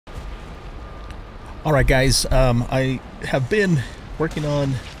All right, guys. I have been working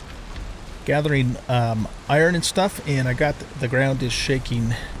on gathering iron and stuff, and I got the ground is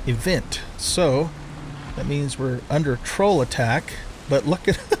shaking event. So that means we're under troll attack. But look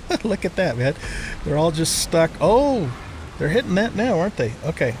at look at that, man. They're all just stuck. Oh, they're hitting that now, aren't they?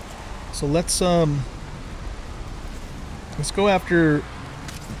 Okay. So let's go after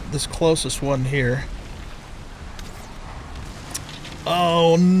this closest one here.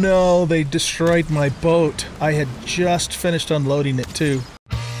 Oh no, they destroyed my boat. I had just finished unloading it too.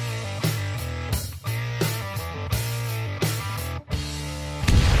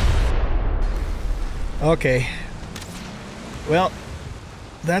 Okay. Well,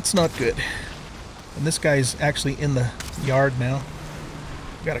 that's not good. And this guy's actually in the yard now.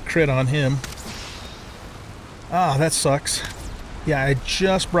 Got a crit on him. Ah, that sucks. Yeah, I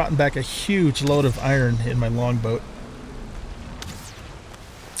just brought back a huge load of iron in my longboat.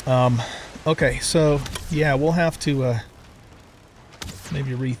 Okay, so, yeah, we'll have to,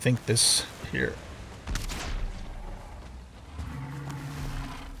 maybe rethink this here.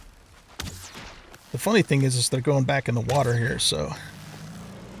 The funny thing is they're going back in the water here, so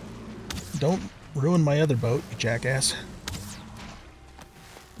don't ruin my other boat, you jackass.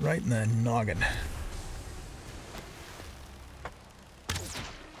 Right in the noggin.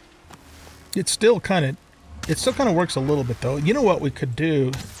 It still kind of works a little bit, though. You know what we could do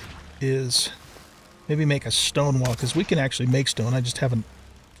is maybe make a stone wall, because we can actually make stone. I just haven't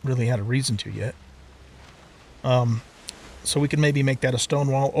really had a reason to yet. So we can maybe make that a stone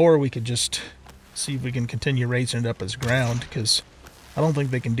wall, or we could just see if we can continue raising it up as ground, because I don't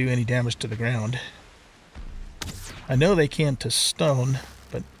think they can do any damage to the ground. I know they can to stone,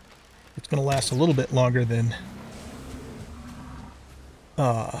 but it's going to last a little bit longer than...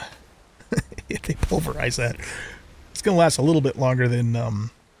 if they pulverize that. It's going to last a little bit longer than...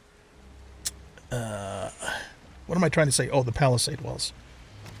 what am I trying to say? Oh, the palisade walls.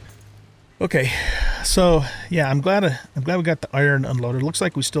 Okay, so yeah, I'm glad we got the iron unloaded. Looks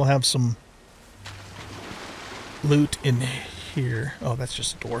like we still have some loot in here. Oh, that's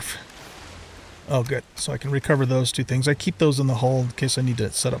just a dwarf. Oh, good. So I can recover those two things. I keep those in the hull in case I need to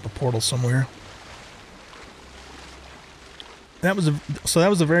set up a portal somewhere. That was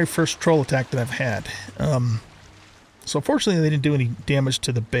the very first troll attack that I've had. So fortunately, they didn't do any damage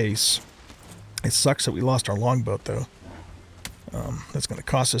to the base. It sucks that we lost our longboat, though. That's going to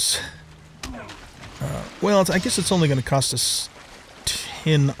cost us... well, I guess it's only going to cost us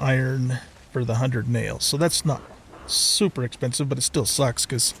 10 iron for the 100 nails. So that's not super expensive, but it still sucks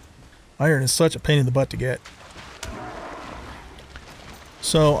because iron is such a pain in the butt to get.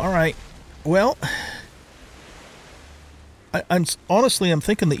 So, alright. Well, I'm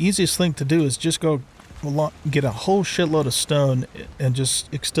thinking the easiest thing to do is just go get a whole shitload of stone and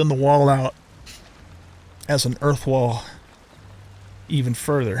just extend the wall out as an earth wall even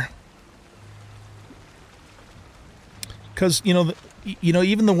further. Because, you know,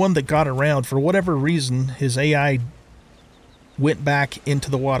 even the one that got around, for whatever reason, his AI went back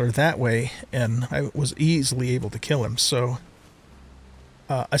into the water that way, and I was easily able to kill him. So,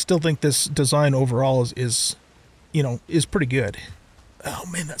 I still think this design overall is pretty good. Oh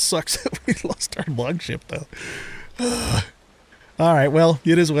man, that sucks that we lost our longship, though. All right, well,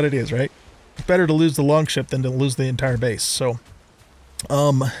 it is what it is, right? It's better to lose the longship than to lose the entire base. So,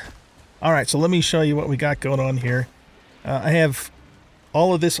 all right, so let me show you what we got going on here. I have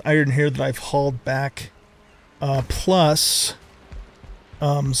all of this iron here that I've hauled back, plus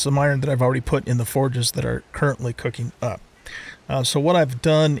some iron that I've already put in the forges that are currently cooking up. So what I've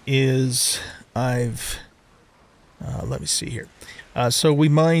done is let me see here. So we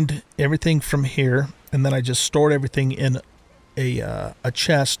mined everything from here, and then I just stored everything in a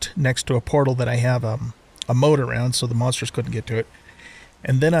chest next to a portal that I have a moat around, so the monsters couldn't get to it.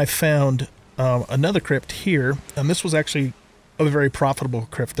 And then I found another crypt here, and this was actually a very profitable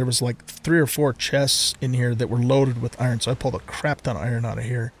crypt. There was like 3 or 4 chests in here that were loaded with iron, so I pulled a crap ton of iron out of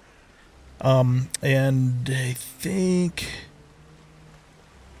here. And I think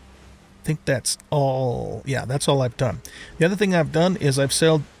that's all. Yeah, that's all I've done. The other thing I've done is I've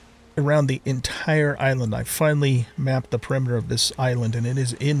sailed around the entire island. I finally mapped the perimeter of this island, and it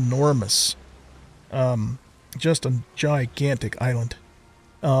is enormous. Just a gigantic island.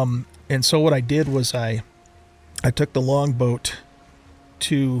 And so what I did was I took the longboat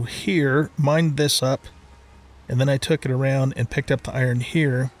to here, mined this up, and then I took it around and picked up the iron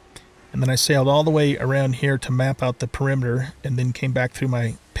here, and then I sailed all the way around here to map out the perimeter, and then came back through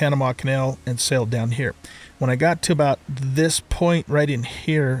my Panama Canal and sailed down here. When I got to about this point right in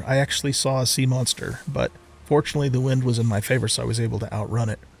here, I actually saw a sea monster, but fortunately the wind was in my favor, so I was able to outrun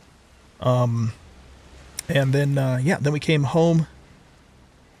it. And then, yeah, then we came home.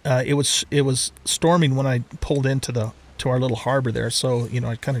 It was storming when I pulled into our little harbor there, so you know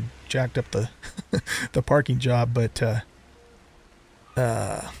I kind of jacked up the the parking job, but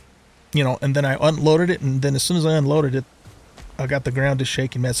you know, and then I unloaded it, and then as soon as I unloaded it, I got the ground is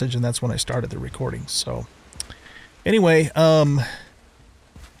shaking message, and that's when I started the recording. So anyway,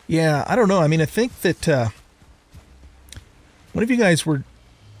 yeah, I don't know. I mean, I think that one of you guys were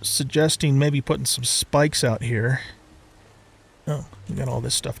suggesting maybe putting some spikes out here. Oh, we got all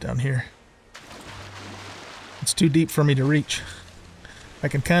this stuff down here. It's too deep for me to reach. I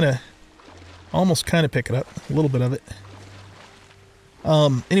can almost kind of pick it up, a little bit of it.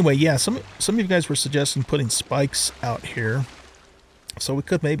 Anyway, yeah, some of you guys were suggesting putting spikes out here, so we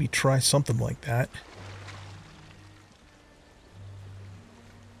could maybe try something like that.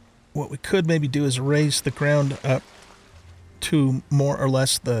 What we could maybe do is raise the ground up to more or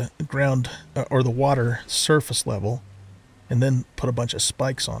less the ground or the water surface level, and then put a bunch of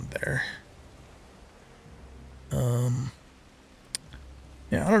spikes on there.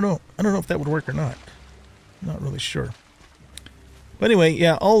 Yeah, I don't know. I don't know if that would work or not. I'm not really sure. But anyway,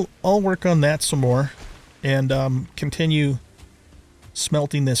 yeah, I'll work on that some more, and continue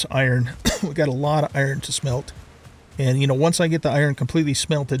smelting this iron. We got a lot of iron to smelt, and you know, once I get the iron completely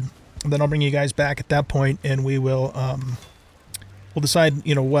smelted, then I'll bring you guys back at that point, and we will we'll decide,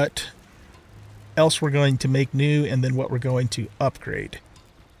 you know, what else we're going to make new, and then what we're going to upgrade.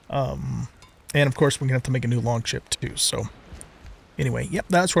 And of course, we're gonna have to make a new long ship too. So anyway, yep,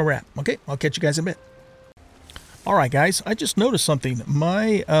 that's where we're at. Okay, I'll catch you guys in a bit. All right, guys, I just noticed something.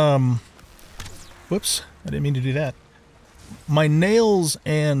 My whoops, I didn't mean to do that. My nails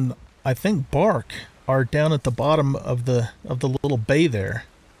and I think bark are down at the bottom of the little bay there.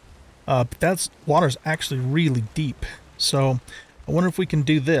 But that's water's actually really deep. So I wonder if we can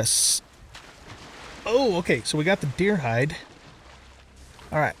do this. Oh, okay, so we got the deer hide.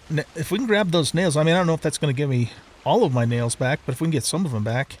 All right, if we can grab those nails, I mean, I don't know if that's going to give me all of my nails back, but if we can get some of them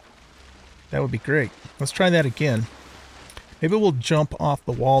back, that would be great. Let's try that again. Maybe we'll jump off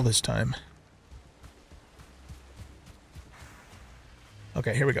the wall this time.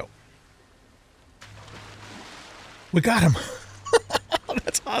 Okay, here we go. We got him.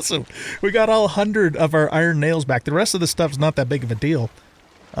 That's awesome. We got all 100 of our iron nails back. The rest of the stuff's not that big of a deal.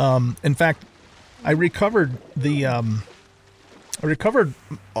 In fact, I recovered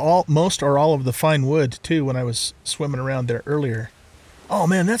most or all of the fine wood too when I was swimming around there earlier. Oh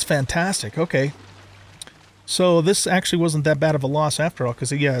man, that's fantastic. Okay, so this actually wasn't that bad of a loss after all,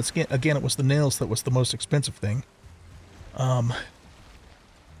 because yeah, again it was the nails that was the most expensive thing.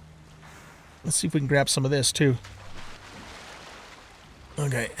 Let's see if we can grab some of this too.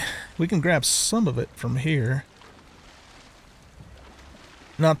 Okay, we can grab some of it from here.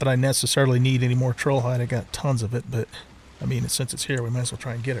 Not that I necessarily need any more troll hide. I got tons of it, but I mean, since it's here, we might as well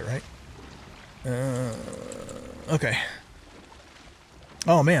try and get it, right? Okay.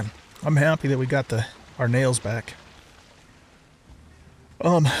 Oh man, I'm happy that we got our nails back.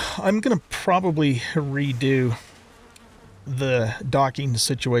 I'm gonna probably redo the docking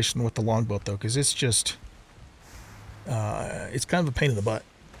situation with the longboat though, because it's just it's kind of a pain in the butt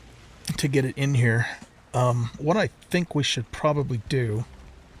to get it in here. What I think we should probably do,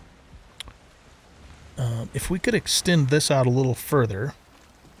 if we could extend this out a little further,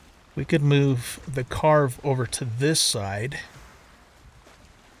 we could move the carve over to this side.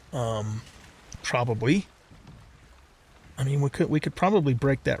 Probably. I mean, we could probably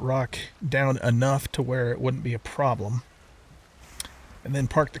break that rock down enough to where it wouldn't be a problem. And then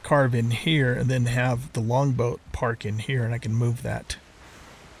park the carve in here, and then have the longboat park in here, and I can move that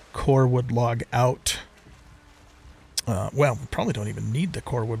core wood log out. Well, we probably don't even need the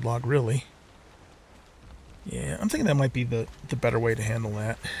core wood log, really. Yeah, I'm thinking that might be the better way to handle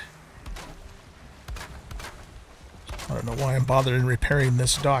that. I don't know why I'm bothering repairing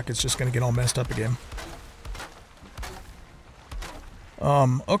this dock. It's just going to get all messed up again.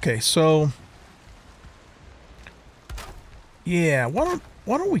 Okay, so yeah, why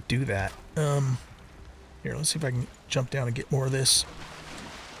don't we do that? Here, let's see if I can jump down and get more of this.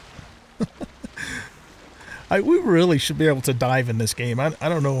 We really should be able to dive in this game. I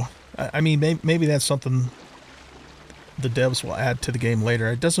don't know. I mean, maybe that's something the devs will add to the game later.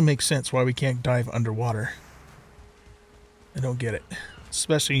 It doesn't make sense why we can't dive underwater. I don't get it.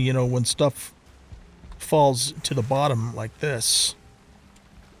 Especially, you know, when stuff falls to the bottom like this.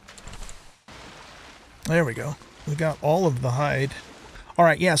 There we go. We got all of the hide.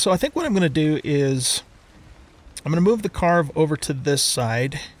 Alright, yeah, so I think what I'm going to do is I'm going to move the carve over to this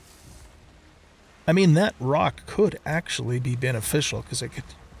side. I mean, that rock could actually be beneficial, because it could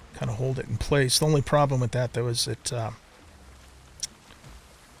kind of hold it in place. The only problem with that, though, is that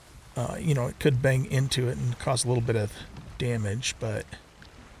you know, it could bang into it and cause a little bit of damage, but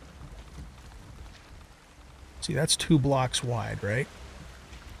see, that's 2 blocks wide, right?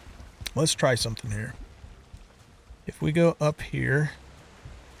 Let's try something here. If we go up here,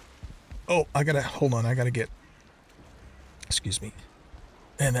 oh, I gotta, hold on, I gotta get, excuse me,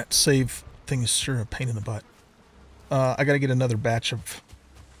 and that save thing is sure a pain in the butt. I gotta get another batch of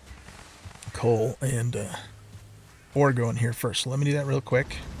coal and ore going here first. So let me do that real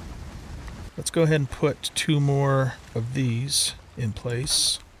quick. Let's go ahead and put 2 more of these in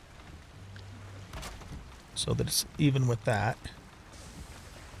place so that it's even with that.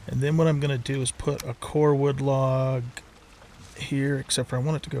 And then what I'm going to do is put a core wood log here, except for I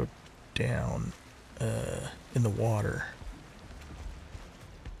want it to go down in the water.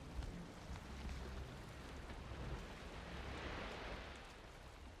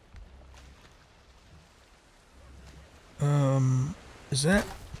 Is that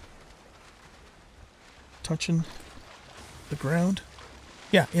touching the ground?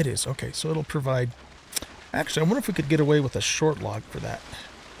 Yeah, it is. Okay, so it'll provide... Actually, I wonder if we could get away with a short log for that.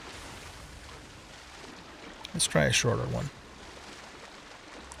 Let's try a shorter one.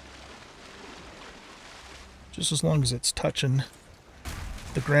 Just as long as it's touching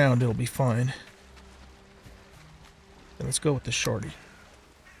the ground, it'll be fine. Then let's go with the shorty.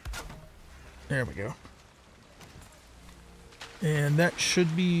 There we go. And that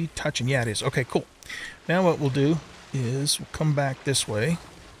should be touching. Yeah, it is. Okay, cool. Now what we'll do is we'll come back this way.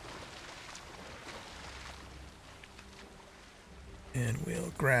 And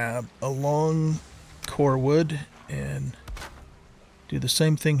we'll grab a long core wood and do the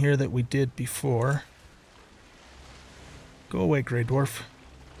same thing here that we did before. Go away, Grey Dwarf.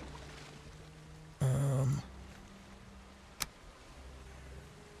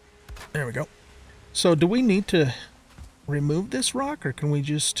 There we go. So do we need to remove this rock, or can we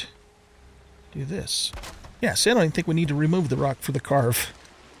just do this? Yeah, see, I don't even think we need to remove the rock for the carve.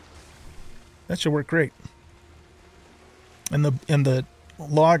 That should work great. And the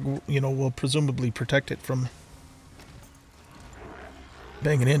log, you know, will presumably protect it from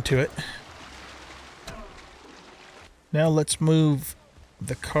banging into it. Now let's move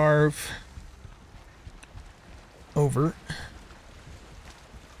the carve over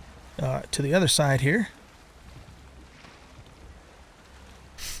to the other side here.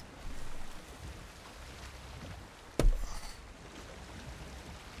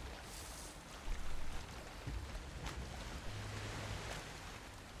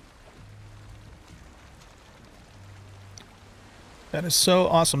 That is so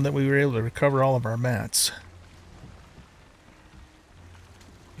awesome that we were able to recover all of our mats.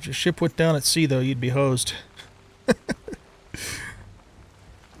 If your ship went down at sea, though, you'd be hosed.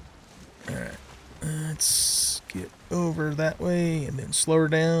 Alright, let's get over that way and then slow her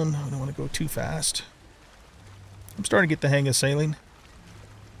down. I don't want to go too fast. I'm starting to get the hang of sailing.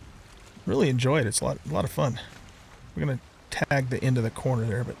 Really enjoy it. It's a lot of fun. We're going to tag the end of the corner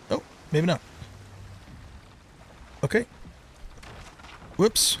there, but oh, maybe not. Okay.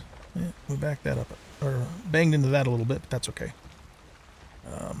 Whoops. Yeah, we backed that up, or banged into that a little bit, but that's okay.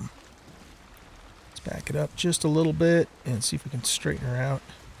 Let's back it up just a little bit and see if we can straighten her out.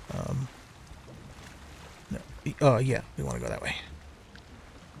 No, yeah, we want to go that way.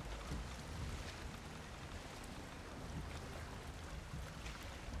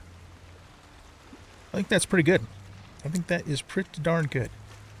 I think that's pretty good. I think that is pretty darn good.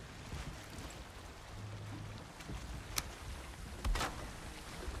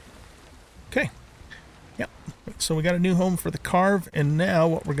 Okay. Yep. So we got a new home for the carve, and now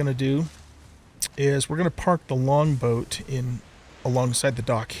what we're going to do is we're going to park the longboat in alongside the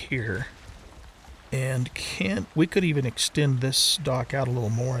dock here. And we could even extend this dock out a little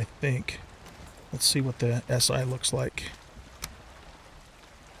more, I think. Let's see what the SI looks like.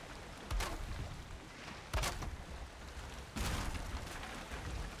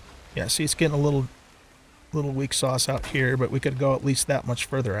 Yeah, see, it's getting a little weak sauce out here, but we could go at least that much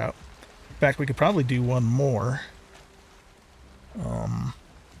further out. In fact, we could probably do one more.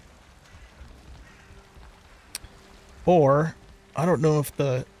 Or, I don't know if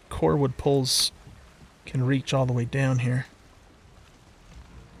the core wood poles can reach all the way down here.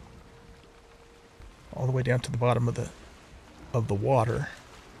 All the way down to the bottom of the water.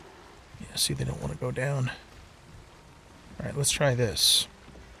 Yeah, see, they don't want to go down. Alright, let's try this.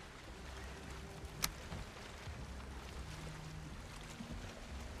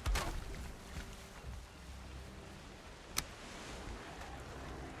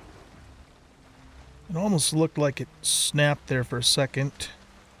 It almost looked like it snapped there for a second.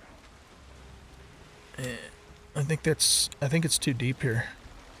 I think it's too deep here.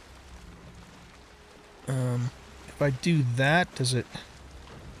 If I do that, does it...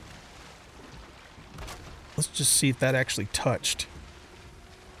 Let's just see if that actually touched.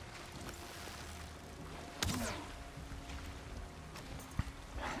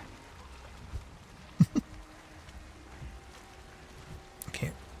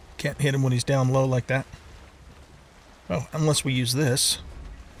 Can't hit him when he's down low like that. Oh, unless we use this.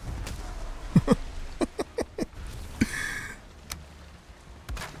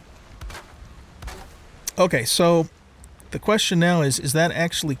 Okay, so the question now is that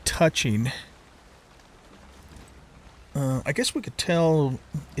actually touching? I guess we could tell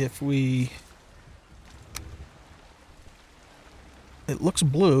if we... It looks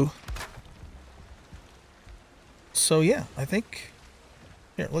blue. So yeah, I think...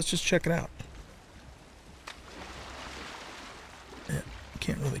 Here, let's just check it out. Yeah,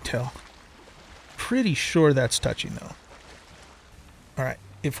 can't really tell. Pretty sure that's touching though. Alright,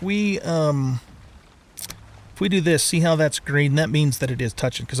 if we do this, see how that's green? That means that it is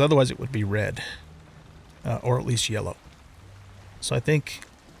touching, because otherwise it would be red. Or at least yellow. So I think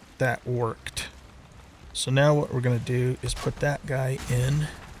that worked. So now what we're going to do is put that guy in.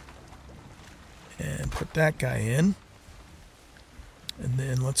 And put that guy in. And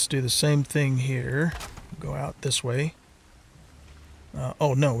then let's do the same thing here. Go out this way.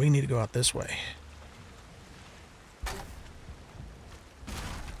 Oh no, we need to go out this way.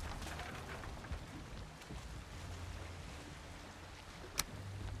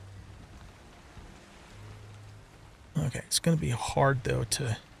 Okay, it's going to be hard though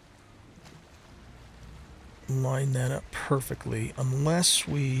to line that up perfectly unless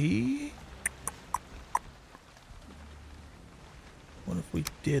we... What if we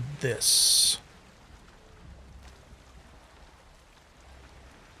did this?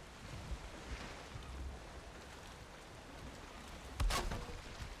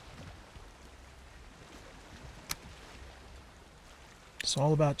 It's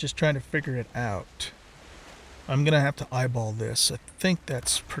all about just trying to figure it out. I'm going to have to eyeball this. I think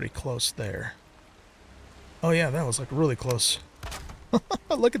that's pretty close there. Oh yeah, that was like really close.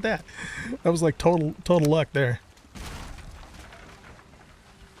 Look at that. That was like total luck there.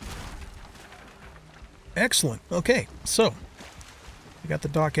 Excellent. Okay, so we got the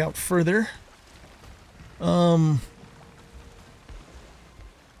dock out further. I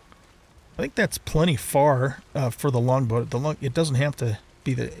think that's plenty far for the longboat. It doesn't have to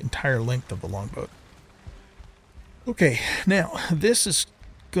be the entire length of the longboat. Okay, now this is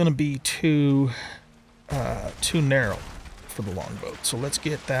going to be too narrow for the longboat. So let's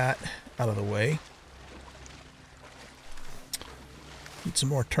get that out of the way. Need some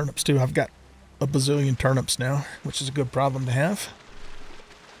more turnips too. I've got a bazillion turnips now, which is a good problem to have.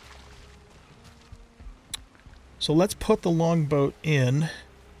 So let's put the longboat in,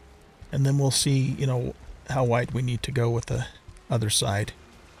 and then we'll see, you know, how wide we need to go with the other side.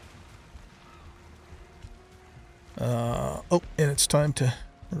 Oh, and it's time to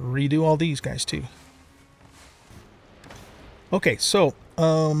redo all these guys too. Okay, so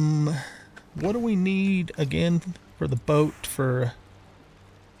what do we need again for the boat? For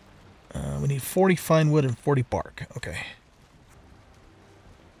we need 40 fine wood and 40 bark. Okay,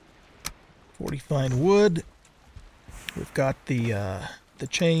 40 fine wood. We've got the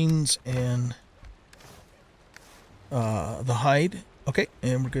chains and the hide. Okay,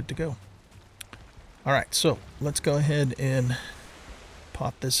 and we're good to go. All right, so let's go ahead and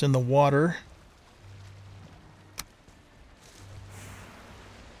pop this in the water.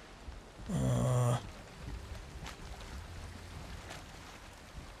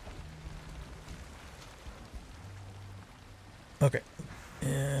 Okay,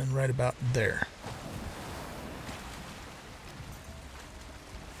 and right about there.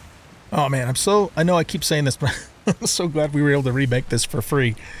 Oh man, I know I keep saying this, but I'm so glad we were able to remake this for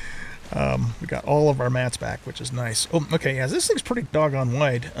free. We got all of our mats back, which is nice. Oh, okay, yeah, this thing's pretty doggone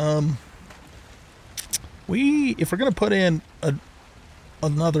wide. If we're gonna put in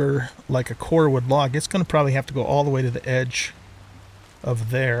another, like a core wood log, it's gonna probably have to go all the way to the edge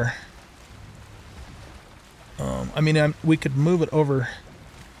of there. I mean, we could move it over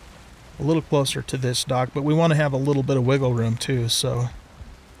a little closer to this dock, but we want to have a little bit of wiggle room too, so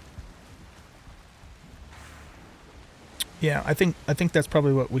yeah, I think that's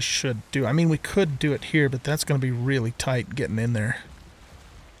probably what we should do. I mean, we could do it here, but that's going to be really tight getting in there.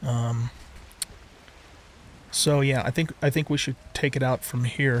 So yeah, I think we should take it out from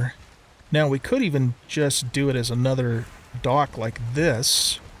here. Now we could even just do it as another dock like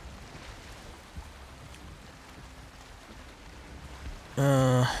this.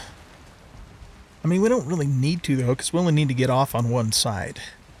 I mean, we don't really need to, though, because we only need to get off on one side.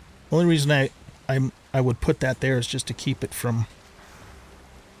 The only reason I would put that there is just to keep it from,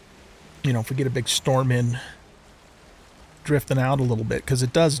 if we get a big storm in, drifting out a little bit, because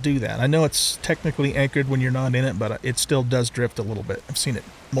it does do that. I know it's technically anchored when you're not in it, but it still does drift a little bit. I've seen it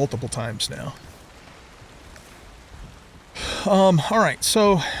multiple times now. All right,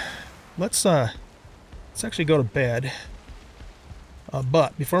 so let's actually go to bed.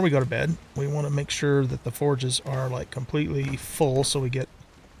 But before we go to bed, we want to make sure that the forges are like completely full so we get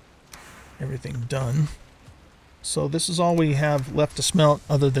everything done. So this is all we have left to smelt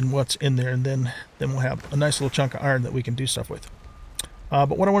other than what's in there, and then we'll have a nice little chunk of iron that we can do stuff with.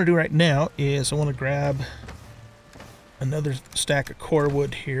 But what I want to do right now is I want to grab another stack of core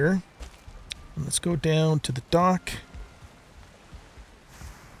wood here. And let's go down to the dock.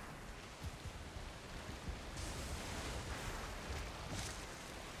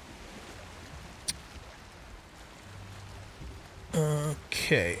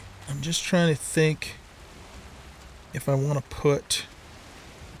 Okay, I'm just trying to think if I want to put...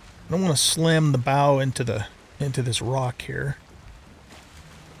 I don't want to slam the bow into this rock here.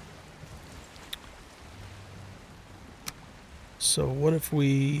 So what if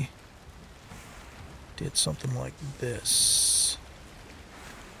we did something like this?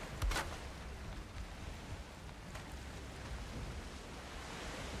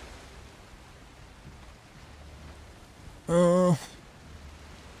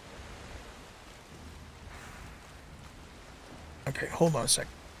 Okay, hold on a sec.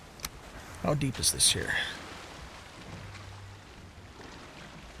 How deep is this here?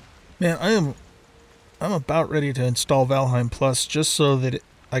 Man, I'm about ready to install Valheim Plus just so that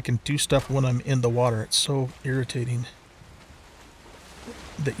I can do stuff when I'm in the water. It's so irritating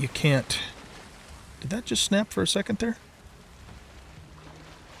that you can't... Did that just snap for a second there?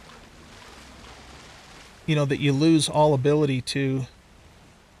 That you lose all ability to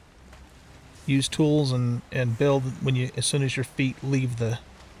use tools and build as soon as your feet leave the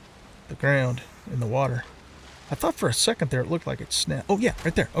ground in the water. I thought for a second there it looked like it snapped. Oh yeah,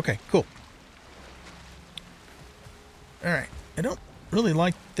 right there. Okay, cool. Alright, I don't really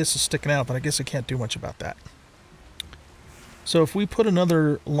like this is sticking out, but I guess I can't do much about that. So if we put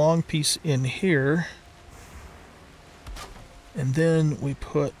another long piece in here, and then we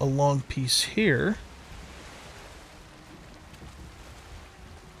put a long piece here,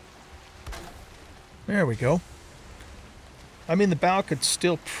 there we go. I mean, the bow could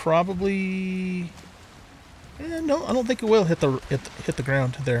still probably... no, I don't think it will hit the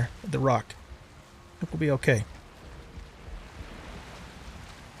ground there, the rock. I think we'll be okay.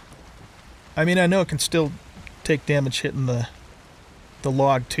 I mean, I know it can still take damage hitting the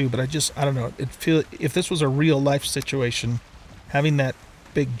log too, but I don't know. If this was a real life situation, having that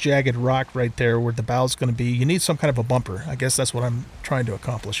big jagged rock right there where the bow's going to be, you need some kind of a bumper. I guess that's what I'm trying to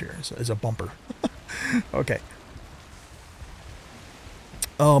accomplish here, is a bumper. Okay.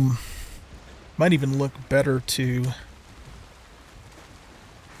 Might even look better to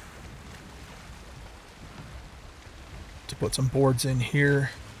put some boards in here.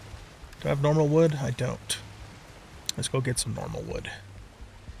 Do I have normal wood? I don't. Let's go get some normal wood.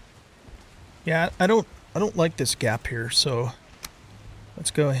 Yeah, I don't like this gap here, so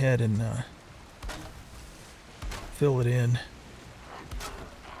let's go ahead and fill it in.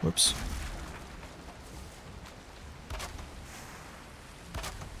 Whoops.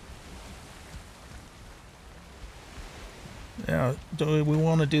 Now, do we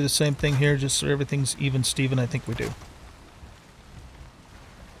want to do the same thing here just so everything's even Steven? I think we do.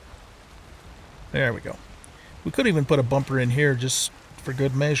 There we go. We could even put a bumper in here just for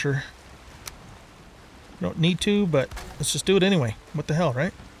good measure. We don't need to, but let's just do it anyway. What the hell,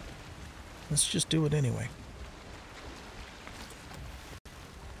 right? Let's just do it anyway.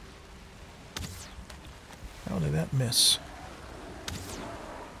 How did that miss?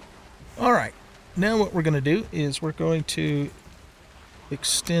 Alright. Now what we're going to do is we're going to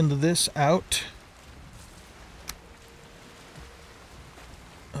extend this out.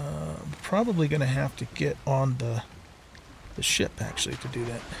 Probably going to have to get on the ship actually to do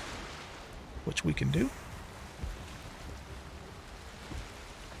that, which we can do.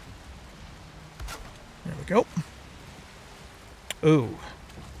 There we go. Ooh.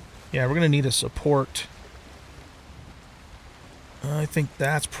 Yeah, we're going to need a support. I think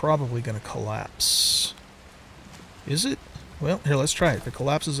that's probably going to collapse. Is it? Well, here, let's try it. If it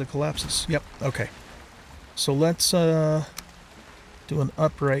collapses, it collapses. Yep, okay. So let's do an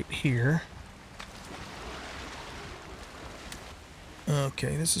upright here.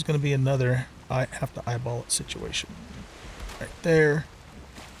 Okay, this is going to be another I have to eyeball it situation. Right there.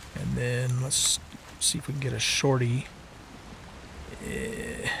 And then let's see if we can get a shorty.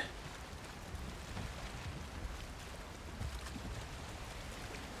 Eh.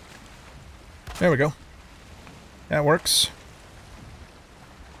 There we go. That works.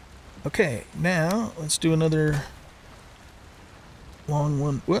 Okay, now let's do another long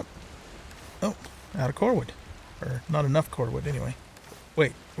one. Whoop. Oh, out of cordwood. Or not enough cordwood anyway.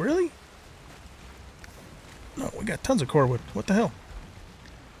 Wait, really? No, we got tons of cordwood. What the hell?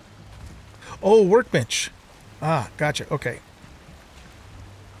 Oh, workbench. Ah, gotcha. Okay.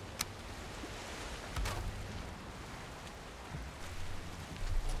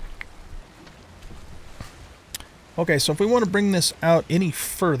 Okay, so if we want to bring this out any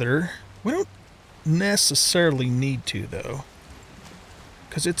further, we don't necessarily need to, though.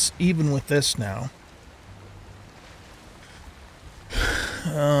 Because it's even with this now.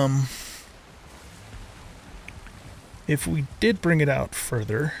 If we did bring it out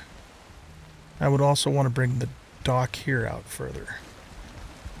further, I would also want to bring the dock here out further.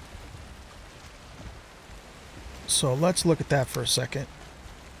 So let's look at that for a second.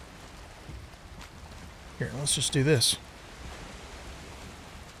 Here, let's just do this.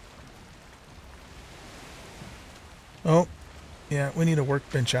 Oh, yeah, we need a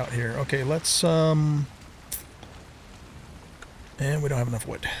workbench out here. Okay, let's, and we don't have enough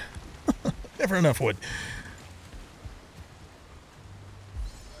wood. Never enough wood.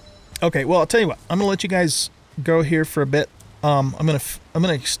 Okay, well, I'll tell you what. I'm going to let you guys go here for a bit. I'm going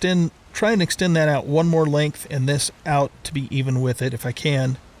to try and extend that out one more length and this out to be even with it if I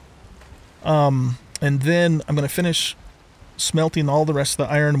can. And then I'm going to finish smelting all the rest of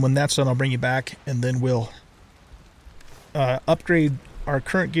the iron. When that's done, I'll bring you back, and then we'll upgrade our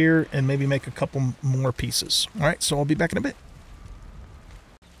current gear and maybe make a couple more pieces. All right, so I'll be back in a bit.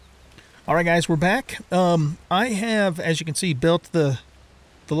 All right, guys, we're back. I have, as you can see, built the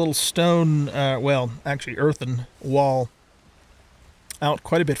little stone, well, actually earthen wall out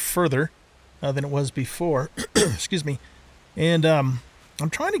quite a bit further than it was before. Excuse me. And I'm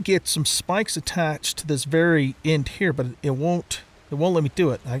trying to get some spikes attached to this very end here, but it won't let me do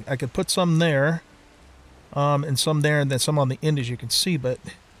it. I could put some there, and some there, and then some on the end, as you can see, but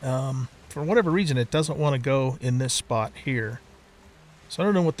for whatever reason, it doesn't want to go in this spot here. So I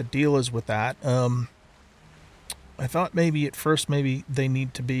don't know what the deal is with that. I thought maybe at first maybe they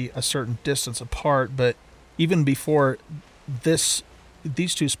need to be a certain distance apart, but even before these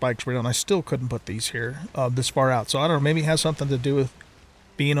two spikes were done, I still couldn't put these here this far out. So I don't know, maybe it has something to do with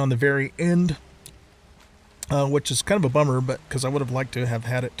being on the very end, which is kind of a bummer, but because I would have liked to have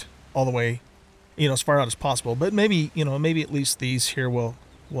had it all the way, as far out as possible. But maybe, maybe at least these here will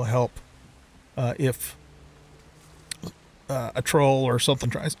help if a troll or something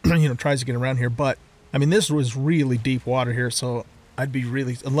tries to get around here. But I mean, this was really deep water here, so I'd be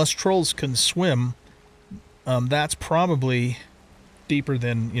really, unless trolls can swim, that's probably deeper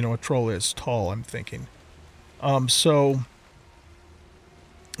than a troll is tall, I'm thinking. So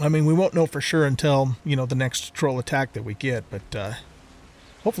I mean, we won't know for sure until the next troll attack that we get, but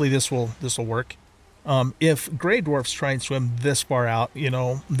hopefully this will work. If gray dwarfs try and swim this far out,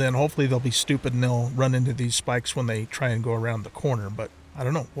 then hopefully they'll be stupid and they'll run into these spikes when they try and go around the corner, but I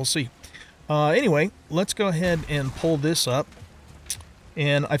don't know, we'll see. Anyway, let's go ahead and pull this up.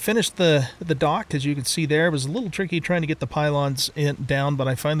 And I finished the dock, as you can see there. It was a little tricky trying to get the pylons down, but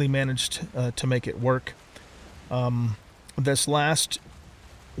I finally managed to make it work. This last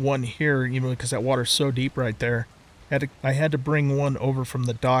one here, because that water's so deep right there, I had to bring one over from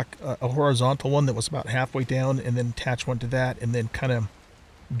the dock, a horizontal one that was about halfway down, and then attach one to that, and then kind of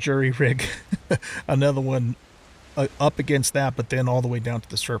jury rig another one up against that, but then all the way down to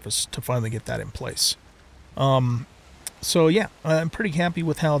the surface to finally get that in place. So yeah, I'm pretty happy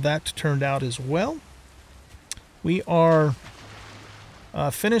with how that turned out as well. We are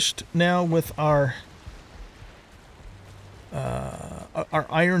finished now with our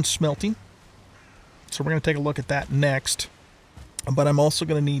iron smelting. So we're going to take a look at that next. But I'm also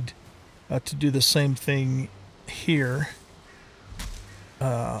going to need to do the same thing here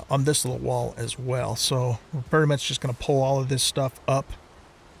on this little wall as well. So we're pretty much just going to pull all of this stuff up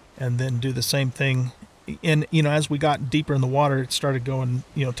and then do the same thing. And, as we got deeper in the water, it started going,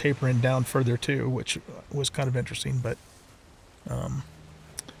 tapering down further too, which was kind of interesting. But I'll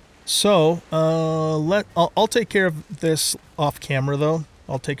take care of this off camera though.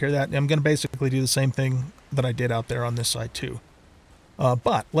 I'll take care of that. I'm going to basically do the same thing that I did out there on this side too.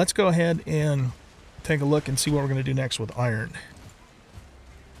 But let's go ahead and take a look and see what we're going to do next with iron.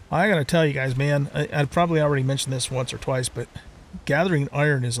 I got to tell you guys, man, I probably already mentioned this once or twice, but gathering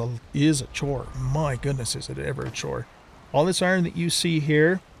iron is a chore. My goodness, is it ever a chore. All this iron that you see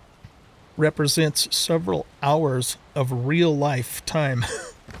here represents several hours of real life time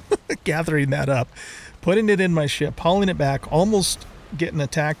gathering that up, putting it in my ship, hauling it back, almost getting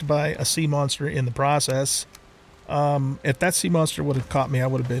attacked by a sea monster in the process. If that sea monster would have caught me, I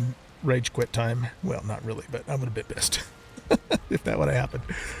would have been rage quit time. Well, not really, but I would have been pissed if that would have happened.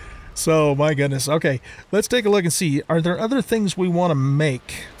 So, my goodness. Okay, let's take a look and see. Are there other things we want to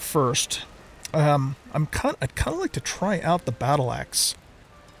make first? I'd kind of like to try out the battle axe.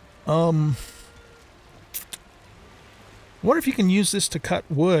 Wonder if you can use this to cut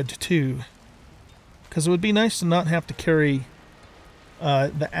wood too, because it would be nice to not have to carry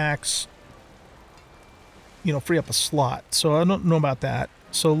the axe, you know, free up a slot. So I don't know about that.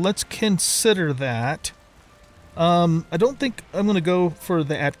 So let's consider that. I don't think I'm going to go for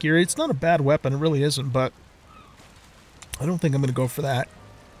the Atgiri. It's not a bad weapon, it really isn't, but I don't think I'm going to go for that.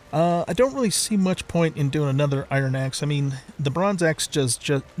 I don't really see much point in doing another iron axe. I mean, the bronze axe just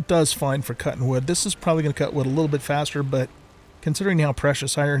does fine for cutting wood. This is probably going to cut wood a little bit faster, but considering how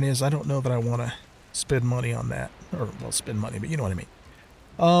precious iron is, I don't know that I want to spend money on that. Or, well, spend money, but you know what I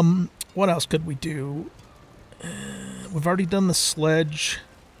mean. What else could we do? We've already done the sledge.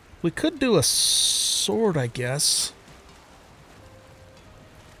 We could do a sword, I guess.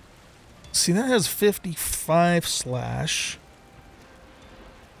 See, that has 55 slash.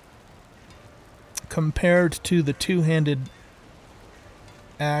 Compared to the two-handed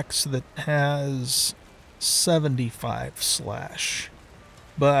axe that has 75 slash.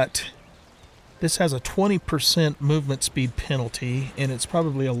 But this has a 20% movement speed penalty, and it's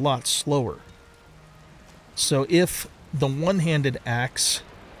probably a lot slower. So if the one-handed axe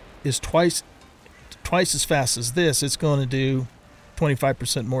is twice as fast as this, it's going to do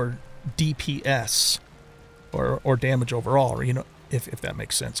 25% more DPS or damage overall, or, you know, if that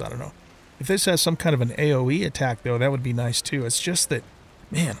makes sense. I don't know. If this has some kind of an AoE attack, though, that would be nice too. It's just that,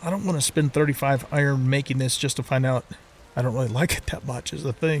 man, I don't want to spend 35 iron making this just to find out I don't really like it that much is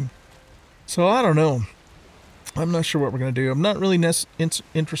the thing. So I don't know. I'm not sure what we're going to do. I'm not really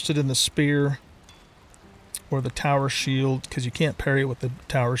interested in the spear or the tower shield, because you can't parry it with the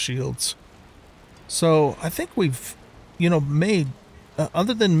tower shields. So I think we've, you know, made,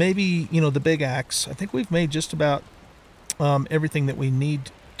 other than maybe, you know, the big axe, I think we've made just about everything that we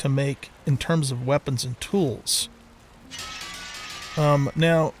need to make in terms of weapons and tools.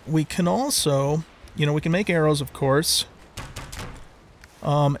 Now, we can also, you know, we can make arrows, of course.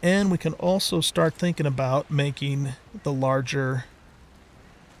 And we can also start thinking about making the larger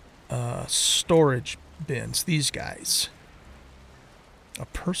storage bins, these guys. A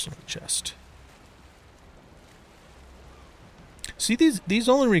personal chest. See, these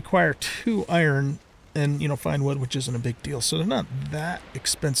only require 2 iron and, you know, fine wood, which isn't a big deal, so they're not that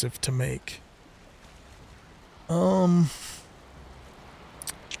expensive to make.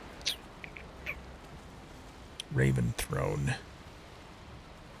 Raven Throne.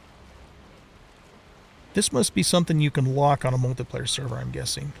 This must be something you can lock on a multiplayer server, I'm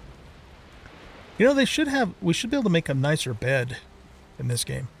guessing. You know, we should be able to make a nicer bed in this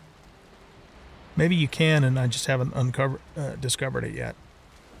game. Maybe you can, and I just haven't discovered it yet.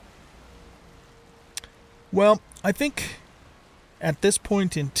 Well, I think at this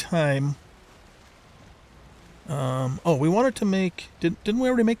point in time, oh, we wanted to make, didn't we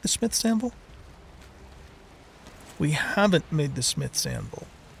already make the smith's anvil? We haven't made the smith's anvil.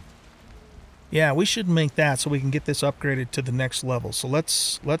 Yeah, we should make that so we can get this upgraded to the next level. So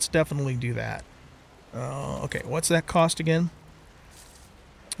let's definitely do that. Okay, what's that cost again?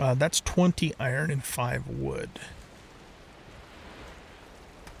 That's 20 iron and 5 wood.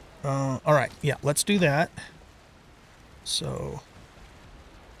 Alright, yeah, let's do that. So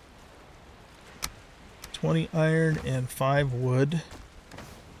 20 iron and 5 wood.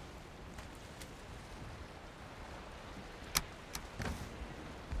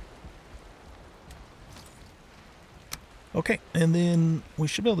 Okay, and then we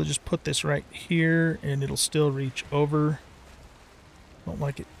should be able to just put this right here and it'll still reach over. Don't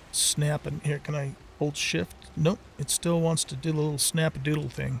like it snapping. Here, can I hold shift? Nope, it still wants to do a little snap-a-doodle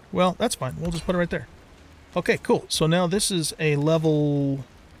thing. Well, that's fine. We'll just put it right there. Okay, cool. So now this is a level...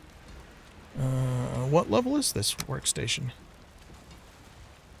 what level is this workstation?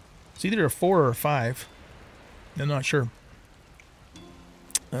 It's either a 4 or a 5. I'm not sure.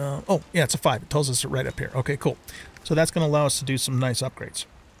 Oh, yeah, it's a 5. It tells us it right up here. Okay, cool. So that's going to allow us to do some nice upgrades.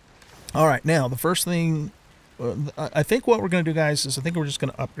 All right, now the first thing... I think what we're going to do, guys, is I think we're just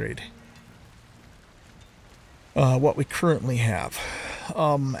going to upgrade what we currently have,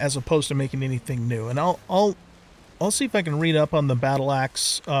 as opposed to making anything new. And I'll see if I can read up on the battle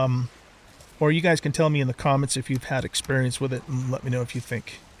axe, or you guys can tell me in the comments if you've had experience with it, and let me know if you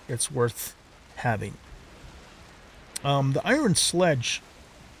think it's worth having. The iron sledge,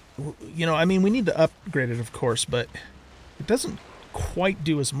 you know, I mean, we need to upgrade it, of course, but it doesn't quite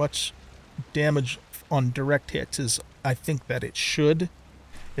do as much damage on direct hits as I think that it should.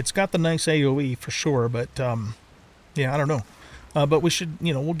 It's got the nice AoE for sure, but yeah, I don't know. But we should,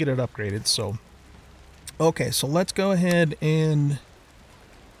 you know, we'll get it upgraded. So, okay, so let's go ahead and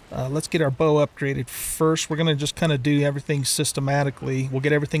let's get our bow upgraded first. We're going to just kind of do everything systematically. We'll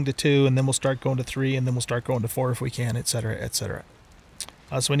get everything to 2, and then we'll start going to 3, and then we'll start going to 4 if we can, etc., etc.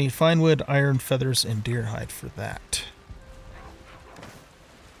 So we need fine wood, iron, feathers, and deer hide for that.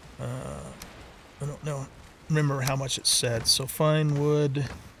 I don't know. Remember how much it said. So fine wood.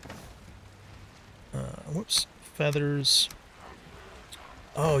 Whoops. Feathers.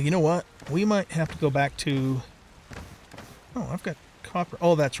 Oh, you know what? We might have to go back to... Oh, I've got copper.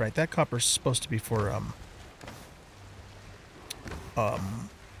 Oh, that's right. That copper's supposed to be for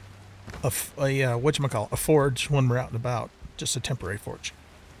whatchamacallit, a forge when we're out and about. Just a temporary forge.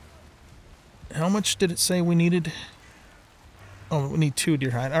 How much did it say we needed? Oh, we need 2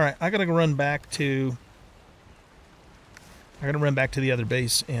 deer hide. All right, I gotta run back to... I gotta run back to the other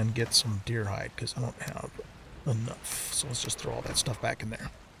base and get some deer hide because I don't have enough. So let's just throw all that stuff back in there.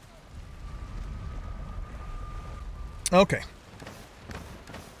 Okay.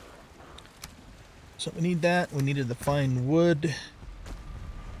 So we need that. We needed the fine wood.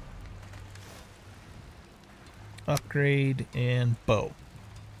 Upgrade and bow.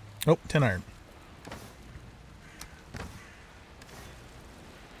 Oh, 10 iron.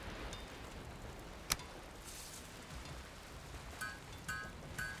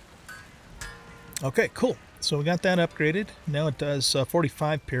 Okay, cool. So we got that upgraded. Now it does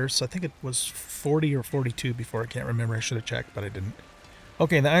 45 pierce. I think it was 40 or 42 before. I can't remember. I should have checked, but I didn't.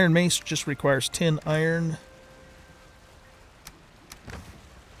 Okay, the iron mace just requires 10 iron.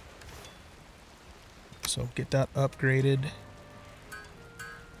 So get that upgraded.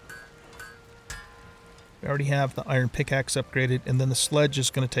 We already have the iron pickaxe upgraded, and then the sledge is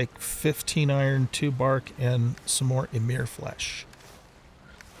going to take 15 iron, 2 bark, and some more emir flesh.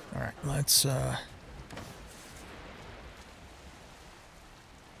 All right, let's...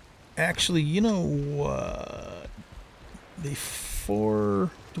 Actually, you know what?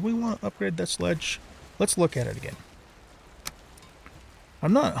 Before... Do we want to upgrade that sledge? Let's look at it again.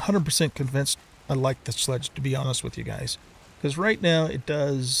 I'm not 100% convinced I like the sledge, to be honest with you guys. Because right now it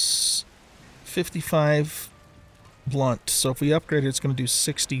does 55 blunt. So if we upgrade it, it's going to do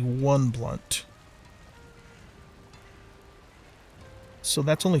 61 blunt. So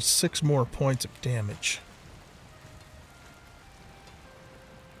that's only 6 more points of damage.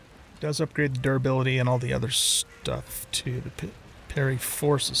 It does upgrade the durability and all the other stuff too. The parry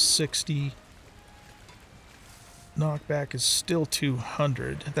force is 60. Knockback is still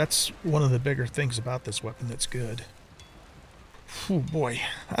 200. That's one of the bigger things about this weapon that's good. Oh boy,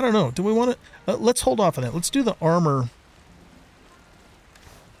 I don't know. Do we want to? Let's hold off on that. Let's do the armor.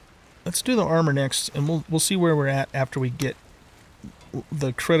 Let's do the armor next, and we'll see where we're at after we get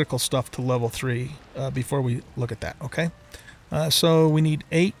the critical stuff to level 3 before we look at that. Okay. So we need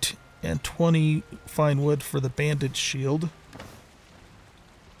 8 and 20 fine wood for the bandage shield.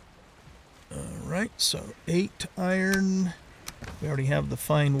 Alright, so 8 iron. We already have the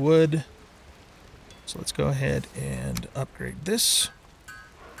fine wood. So let's go ahead and upgrade this.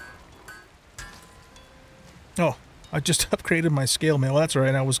 Oh, I just upgraded my scale mail. That's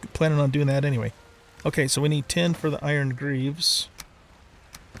right, I was planning on doing that anyway. Okay, so we need 10 for the iron greaves.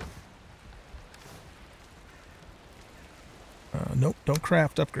 Nope, don't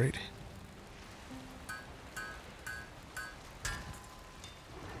craft, upgrade.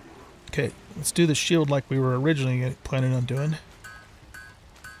 Okay, let's do the shield like we were originally planning on doing.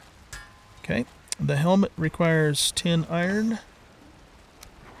 Okay, the helmet requires 10 iron.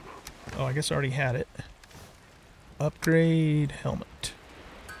 Oh, I guess I already had it. Upgrade helmet.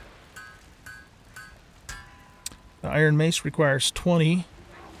 The iron mace requires 20.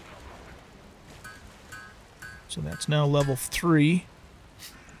 So that's now level 3.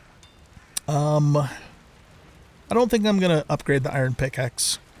 I don't think I'm going to upgrade the iron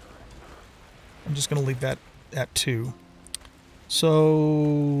pickaxe. I'm just going to leave that at 2.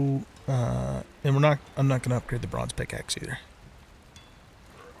 So, and I'm not going to upgrade the bronze pickaxe either.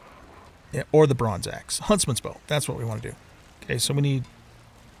 Yeah, or the bronze axe. Huntsman's bow. That's what we want to do. Okay, so we need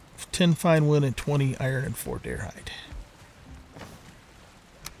 10 fine wood and 20 iron and 4 deer hide.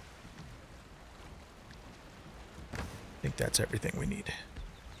 I think that's everything we need.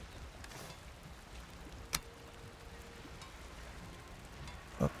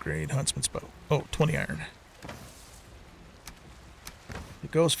 Upgrade Huntsman's bow. Oh, 20 iron.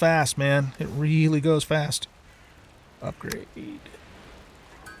 It goes fast, man. It really goes fast. Upgrade.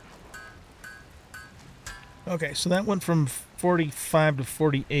 Okay, so that went from 45 to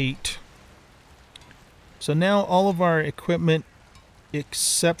 48. So now all of our equipment,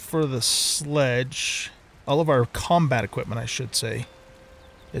 except for the sledge, all of our combat equipment, I should say,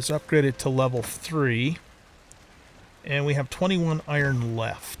 is upgraded to level 3. And we have 21 iron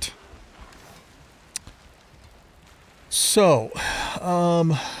left. So,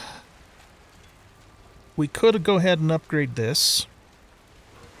 we could go ahead and upgrade this.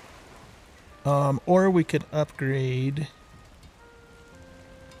 Or we could upgrade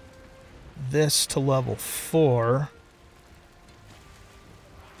this to level 4.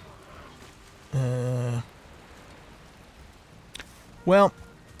 Well,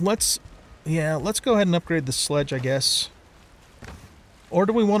 let's go ahead and upgrade the sledge, I guess. Or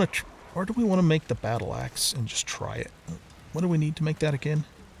do we want to make the battle axe and just try it? What do we need to make that again?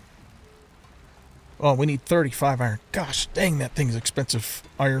 Oh, we need 35 iron. Gosh, dang, that thing's expensive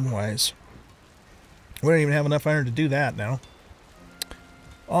iron-wise. We don't even have enough iron to do that now.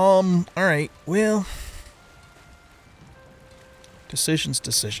 Alright, well...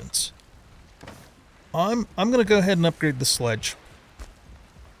 Decisions. I'm gonna go ahead and upgrade the sledge.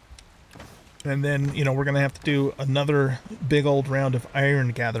 And then, you know, we're gonna have to do another big old round of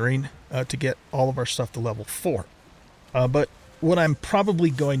iron gathering to get all of our stuff to level 4. But what I'm probably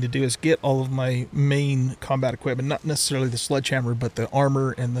going to do is get all of my main combat equipment, not necessarily the sledgehammer, but the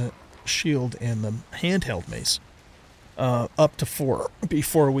armor and the shield and the handheld mace, up to 4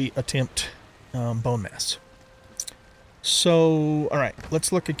 before we attempt bone mass. So, alright,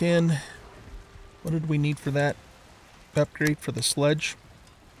 let's look again. What did we need for that upgrade for the sledge?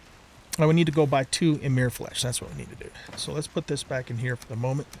 Oh, we need to go buy 2 Emir flesh. That's what we need to do. So let's put this back in here for the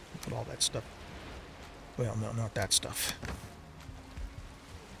moment. Put all that stuff. Well, no, not that stuff.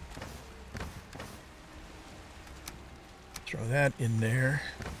 Throw that in there.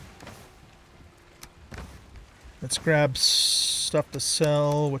 Let's grab stuff to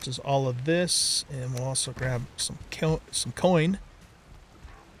sell, which is all of this, and we'll also grab some coin.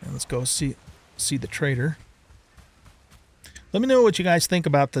 And let's go see the trader. Let me know what you guys think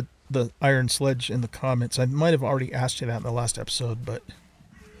about the iron sledge in the comments. I might have already asked you that in the last episode, but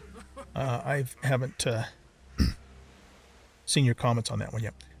I haven't seen your comments on that one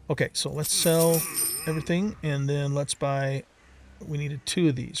yet. Okay, so let's sell everything, and then let's buy... We needed 2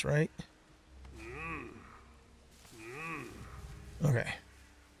 of these, right? Okay.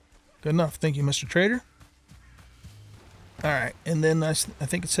 Good enough. Thank you, Mr. Trader. Alright, and then I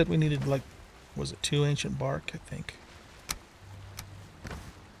think it said we needed, like, was it 2 ancient bark, I think.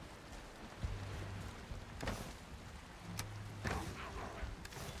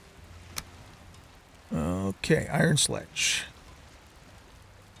 Okay, iron sledge.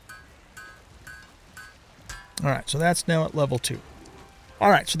 Alright, so that's now at level 2.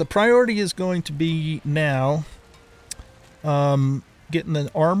 Alright, so the priority is going to be now getting the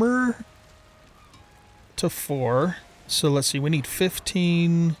armor to 4. So let's see, we need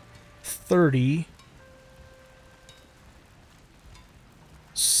 15, 30,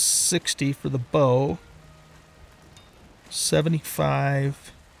 60 for the bow,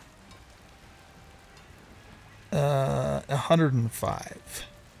 75, 105.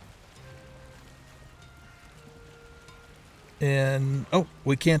 And, oh,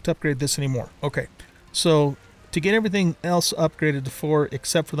 we can't upgrade this anymore. Okay, so to get everything else upgraded to 4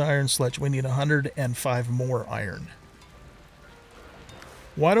 except for the iron sledge, we need 105 more iron.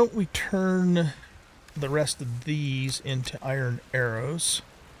 Why don't we turn the rest of these into iron arrows?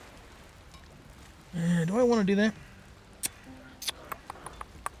 Do I want to do that?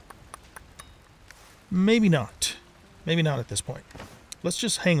 Maybe not. Maybe not at this point. Let's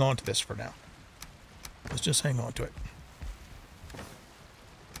just hang on to this for now. Let's just hang on to it.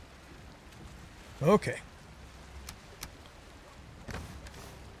 Okay.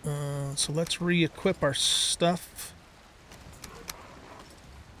 So let's re-equip our stuff.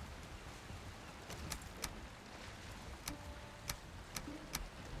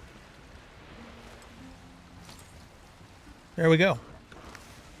 There we go.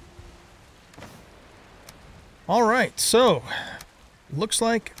 All right, so looks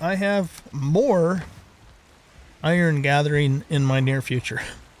like I have more iron gathering in my near future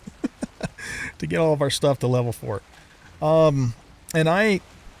to get all of our stuff to level 4. And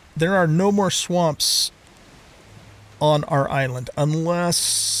there are no more swamps on our island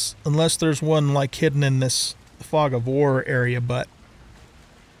unless there's one like hidden in this fog of war area, but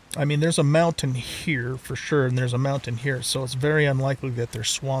I mean, there's a mountain here for sure, and there's a mountain here, so it's very unlikely that there's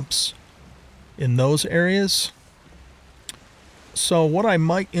swamps in those areas. So what I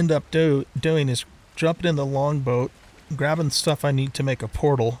might end up doing is jumping in the longboat, grabbing stuff I need to make a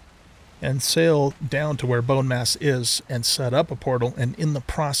portal, and sail down to where bone mass is and set up a portal. And in the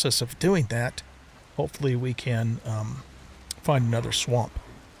process of doing that, hopefully we can find another swamp.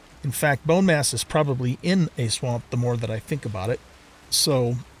 In fact, bone mass is probably in a swamp the more that I think about it.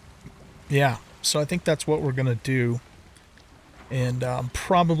 So, yeah. So I think that's what we're going to do. And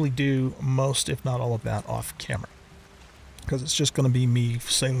probably do most, if not all of that, off camera. Because it's just going to be me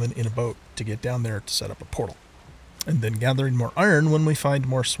sailing in a boat to get down there to set up a portal. And then gathering more iron when we find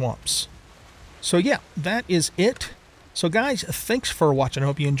more swamps. So yeah, that is it. So guys, thanks for watching. I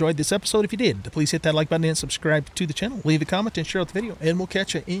hope you enjoyed this episode. If you did, please hit that like button and subscribe to the channel. Leave a comment and share out the video. And we'll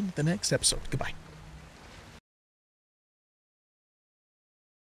catch you in the next episode. Goodbye.